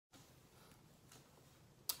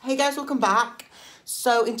Hey guys, welcome back.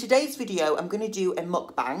 So in today's video, I'm going to do a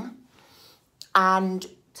mukbang. And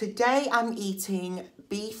today I'm eating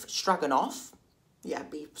beef stroganoff. Yeah,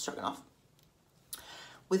 beef stroganoff.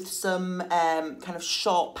 With some kind of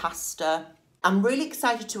short pasta. I'm really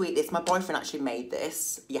excited to eat this. My boyfriend actually made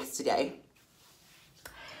this yesterday.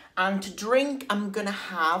 And to drink, I'm going to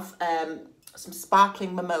have some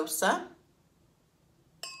sparkling mimosa.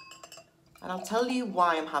 And I'll tell you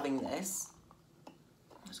why I'm having this.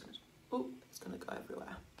 Oh, it's going to go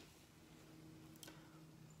everywhere.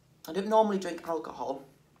 I don't normally drink alcohol.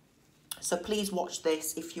 So please watch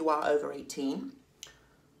this if you are over 18.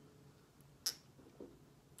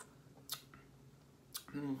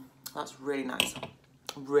 That's really nice.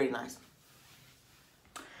 Really nice.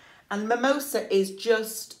 And mimosa is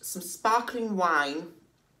just some sparkling wine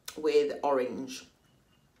with orange.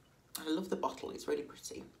 I love the bottle, it's really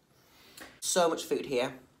pretty. So much food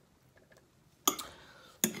here.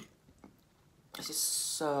 This is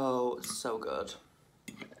so good.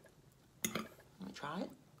 Let me try it.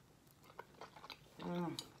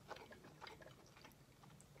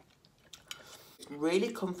 It's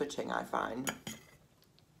really comforting, I find.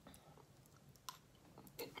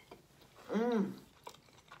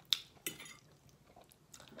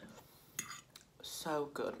 So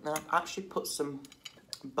good. And I've actually put some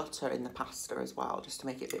butter in the pasta as well, just to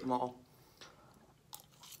make it a bit more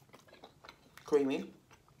creamy.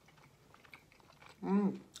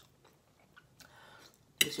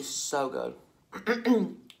 This is so good.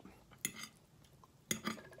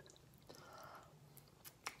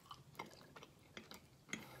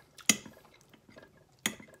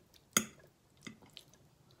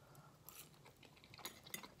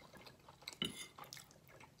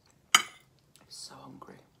 So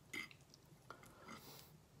hungry.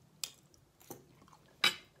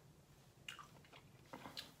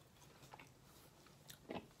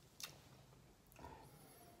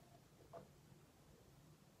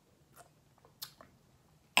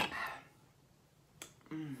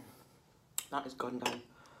 That has gone down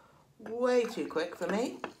way too quick for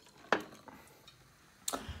me.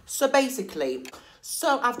 So basically,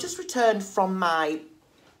 I've just returned from my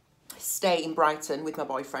stay in Brighton with my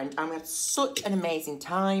boyfriend and we had such an amazing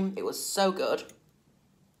time. It was so good.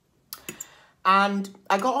 And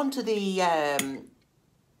I got onto the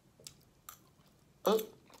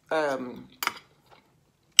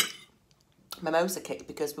mimosa kick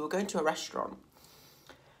because we were going to a restaurant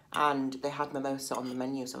and they had mimosa on the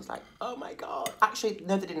menu, so I was like, oh my god. Actually,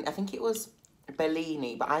 no they didn't. I think it was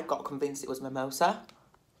Bellini, but I got convinced it was mimosa.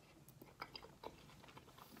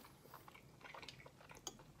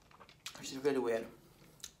 Which is really weird.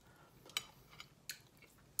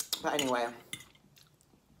 But anyway,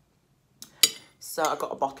 so I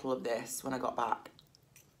got a bottle of this when I got back.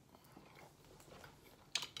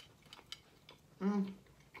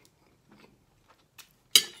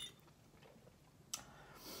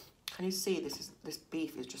 Can you see this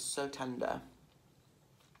beef is just so tender.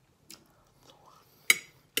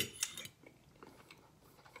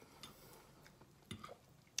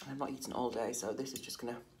 I'm not eating all day, so this is just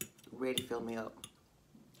gonna really fill me up.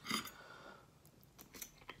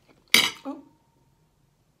 Oh.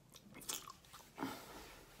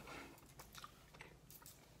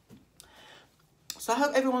 So I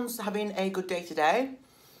hope everyone's having a good day today.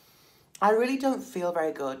 I really don't feel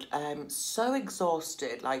very good. I'm so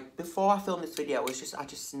exhausted. Like before I filmed this video, I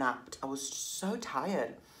just snapped. I was so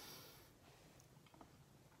tired.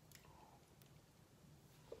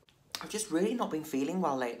 I've just really not been feeling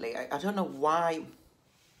well lately. I don't know why.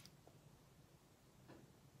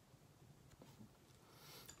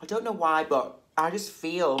 I don't know why, but I just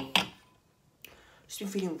been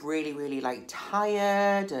feeling really like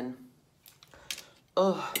tired and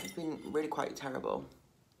it's been really quite terrible.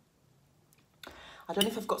 I don't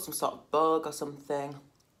know if I've got some sort of bug or something.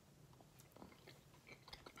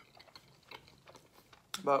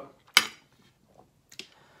 But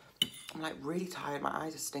I'm like really tired. My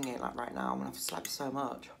eyes are stinging like right now and I've slept so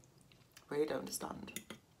much. Really don't understand.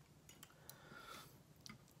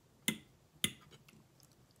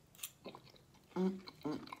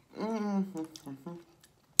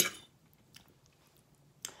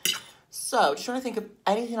 So, just trying to think of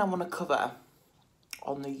anything I want to cover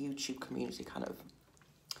on the YouTube community kind of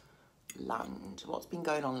land. What's been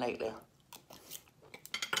going on lately?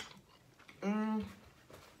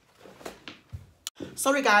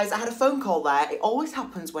 Sorry guys, I had a phone call there. It always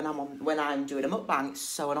happens when I'm doing a mukbang. It's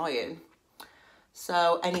so annoying.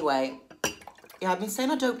 So anyway, yeah, I've been saying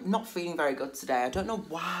not feeling very good today. I don't know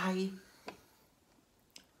why.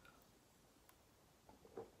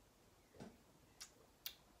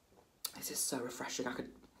 This is so refreshing. I could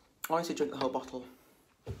honestly drink the whole bottle.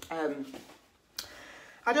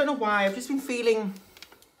 I don't know why, I've just been feeling...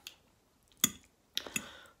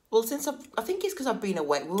 Well, since I think it's because I've been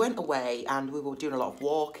away. We went away and we were doing a lot of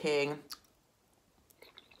walking.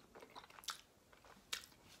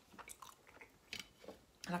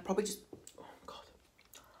 And I probably just... Oh, God.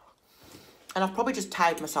 And I've probably just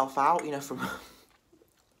tired myself out, you know, from...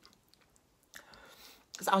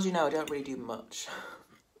 Because as you know, I don't really do much.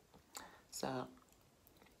 So...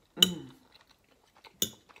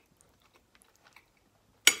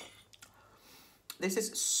 This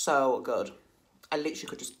is so good. I literally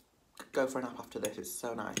could just go for a nap after this. It's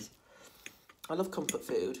so nice. I love comfort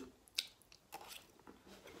food.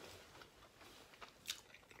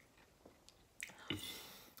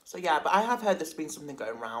 So yeah, but I have heard there's been something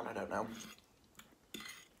going around. I don't know.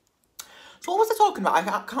 So what was I talking about?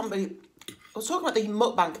 I can't really... I was talking about the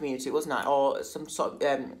mukbang community, wasn't I? Or some sort of...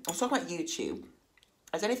 I was talking about YouTube.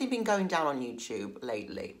 Has anything been going down on YouTube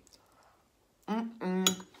lately?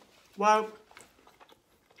 Well...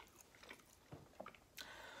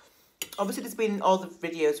 Obviously, there's been all the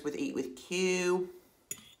videos with Eat With Q.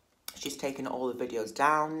 She's taken all the videos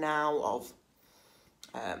down now of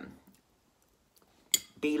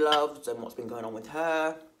Bloves and what's been going on with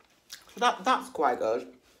her. So that's quite good,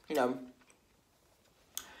 you know.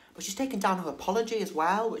 But she's taken down her apology as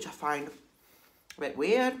well, which I find a bit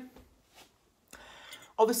weird.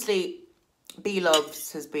 Obviously,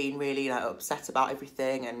 Bloves has been really, you know, upset about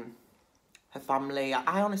everything and her family.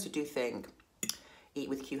 I honestly do think Eat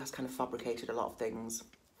With Q has kind of fabricated a lot of things.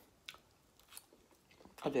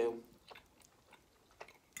 I do.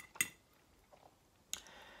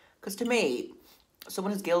 Because to me,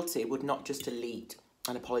 someone who's guilty would not just delete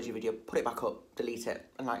an apology video, put it back up, delete it,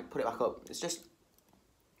 and like put it back up. It's just...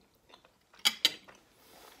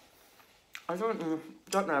 I don't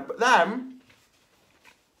know. But then,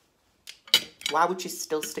 why would she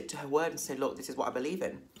still stick to her word and say, look, this is what I believe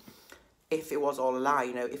in? If it was all a lie,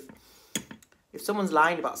 you know, if someone's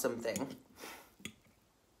lying about something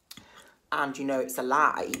and you know it's a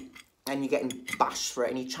lie and you're getting bashed for it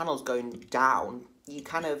and your channel's going down, you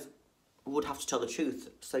kind of would have to tell the truth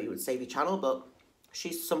so you would save your channel, but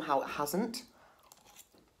she somehow hasn't.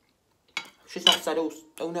 She's not said, oh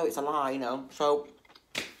no, it's a lie, you know, so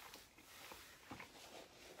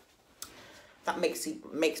that makes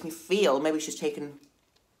me feel maybe she's taken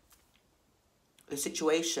the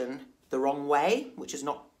situation the wrong way, which is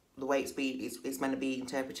not the way it's meant to be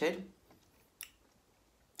interpreted.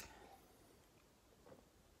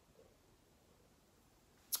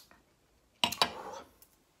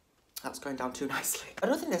 That's going down too nicely. I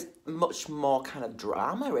don't think there's much more kind of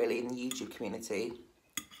drama really in the YouTube community.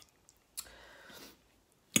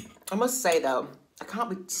 I must say though, I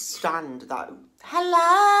can't stand that. Hello!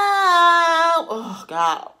 Oh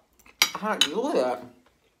God, I can't deal with it.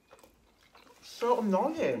 So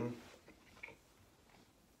annoying.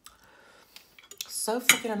 So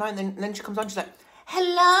fucking annoying. And then she comes on, she's like,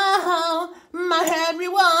 hello, my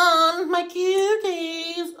everyone, my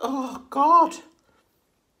cuties. Oh, God.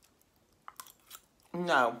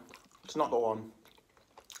 No, it's not the one.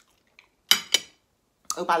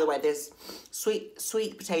 Oh, by the way, there's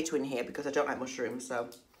sweet potato in here because I don't like mushrooms, so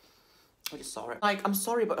I just saw it. Like, I'm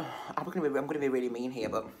sorry, but I'm gonna be really mean here,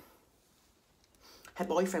 but her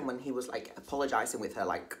boyfriend, when he was, like, apologising with her,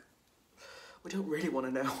 like, we don't really want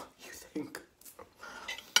to know what you think.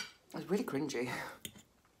 It was really cringy.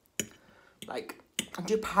 Like, and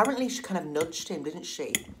apparently she kind of nudged him, didn't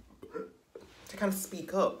she? To kind of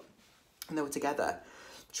speak up. And they were together.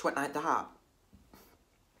 She went like that.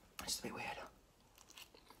 It's just a bit weird.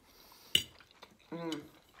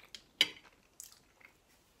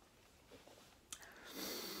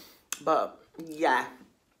 But, yeah.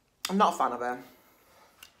 I'm not a fan of her.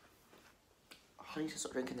 Oh, I need to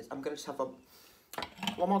stop drinking this. I'm going to just have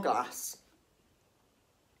one more glass.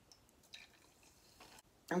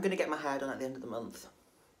 I'm going to get my hair done at the end of the month.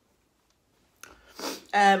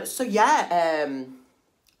 So yeah,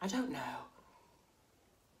 I don't know.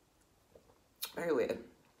 Very weird.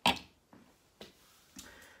 But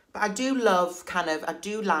I do love I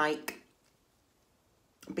do like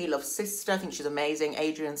Bloves' sister. I think she's amazing.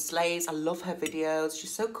 Adrian Slays. I love her videos.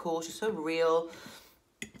 She's so cool. She's so real.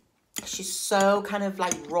 She's so kind of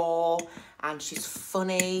like raw and she's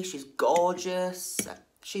funny. She's gorgeous.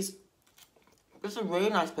 She's just a really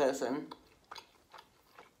nice person.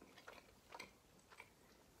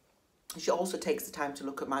 She also takes the time to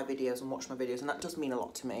look at my videos and watch my videos, and that does mean a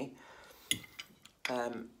lot to me.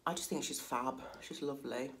 I just think she's fab. She's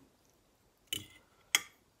lovely.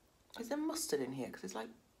 Is there mustard in here? Because it's like...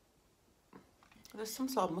 There's some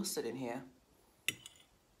sort of mustard in here.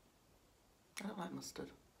 I don't like mustard.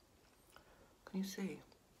 Can you see?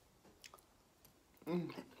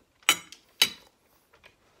 Mm.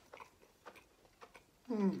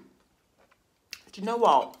 Mm. Do you know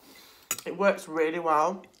what? It works really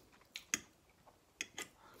well.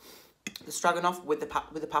 The stroganoff with the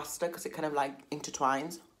pasta, because it kind of like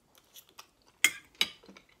intertwines.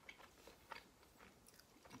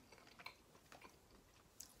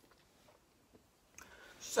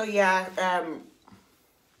 So yeah,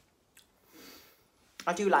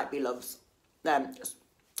 I do like Bloves.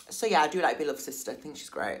 So yeah, I do like Bloves' sister. I think she's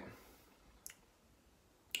great.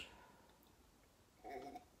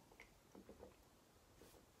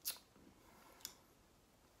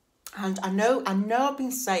 And I know I've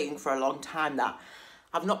been saying for a long time that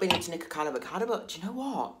I've not been into Nick Avocado, but do you know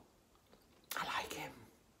what? I like him.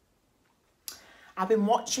 I've been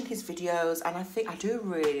watching his videos and I think I do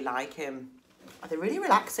really like him. They're really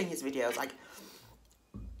relaxing, his videos. Like,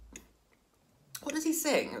 what does he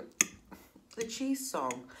sing? The cheese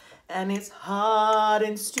song. And it's hot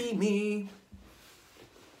and steamy,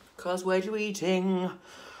 'cause we're eating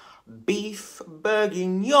beef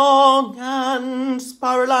bourguignon and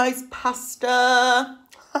spiralized pasta.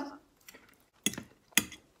 I'm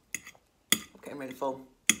getting really full.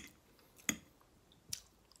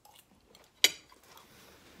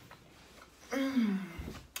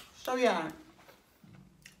 So yeah.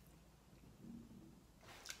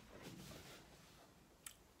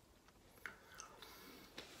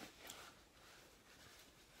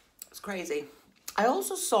 It's crazy. I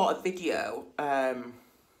also saw a video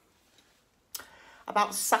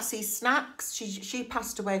about Sassesnacks. She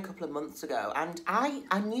passed away a couple of months ago, and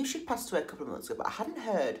I knew she'd passed away a couple of months ago, but I hadn't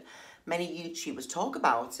heard many YouTubers talk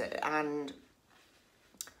about it, and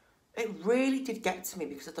it really did get to me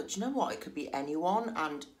because I thought, do you know what, it could be anyone.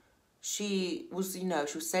 And she was, you know,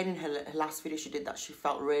 she was saying in her last video she did that she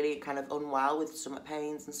felt really kind of unwell with stomach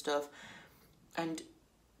pains and stuff, and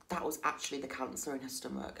that was actually the cancer in her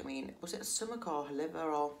stomach. I mean, was it a stomach or her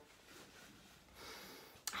liver, or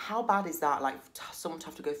how bad is that? Like, someone to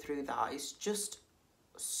have to go through that is just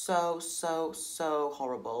so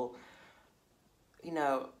horrible. You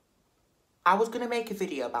know, I was going to make a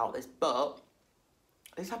video about this, but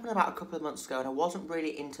this happened about a couple of months ago and I wasn't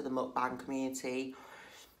really into the mukbang community.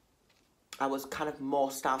 I was kind of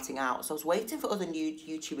more starting out, so I was waiting for other new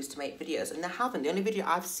YouTubers to make videos, and they haven't. The only video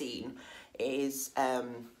I've seen is,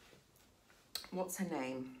 what's her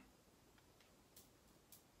name?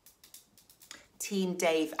 Team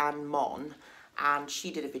Dave and Mon, and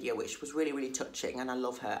she did a video which was really touching, and I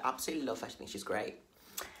love her, absolutely love her. I think she's great.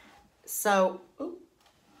 So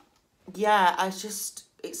yeah,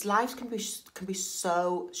 it's life can be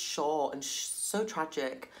so short and so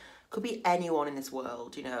tragic. Could be anyone in this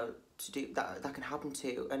world, you know, to do that can happen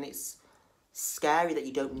to, and it's scary that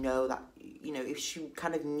you don't know that, you know, if she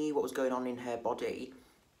kind of knew what was going on in her body,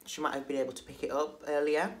 she might have been able to pick it up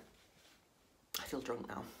earlier. I feel drunk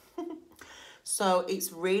now. So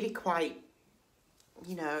it's really quite,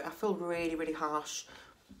 you know, I feel really harsh.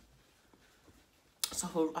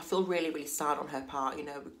 So I feel really sad on her part, you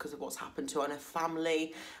know, because of what's happened to her and her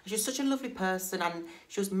family. She's such a lovely person, and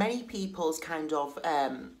she was many people's kind of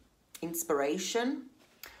inspiration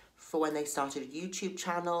for when they started a YouTube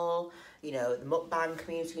channel, you know, the mukbang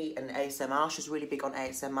community and ASMR. She's really big on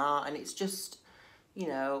ASMR, and it's just, you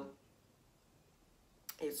know,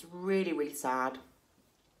 it's really sad.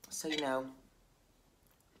 So, you know,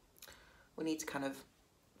 we need to kind of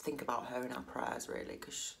think about her in our prayers, really,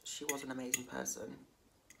 because she was an amazing person.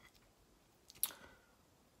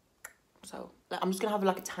 So I'm just gonna have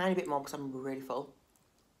like a tiny bit more because I'm really full.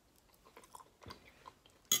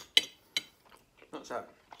 That's it.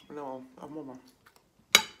 No, I'm one more.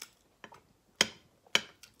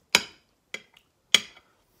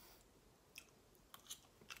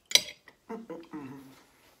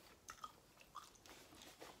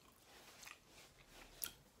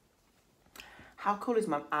 How cool is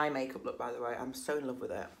my eye makeup look, by the way? I'm so in love with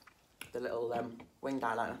it. The little winged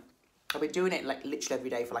eyeliner. I've been doing it like literally every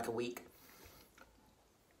day for like a week.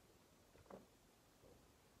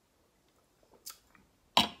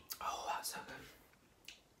 Oh, that's so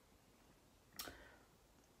good.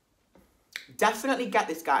 Definitely get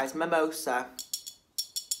this, guys. Mimosa.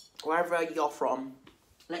 Wherever you're from.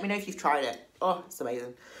 Let me know if you've tried it. Oh, it's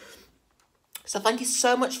amazing. So thank you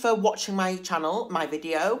so much for watching my channel, my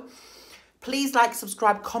video. Please like,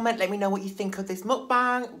 subscribe, comment. Let me know what you think of this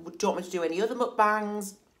mukbang. Do you want me to do any other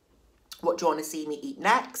mukbangs? What do you want to see me eat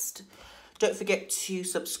next? Don't forget to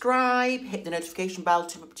subscribe. Hit the notification bell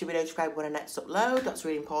to be notified when I next upload. That's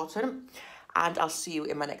really important. And I'll see you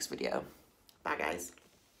in my next video. Bye, guys.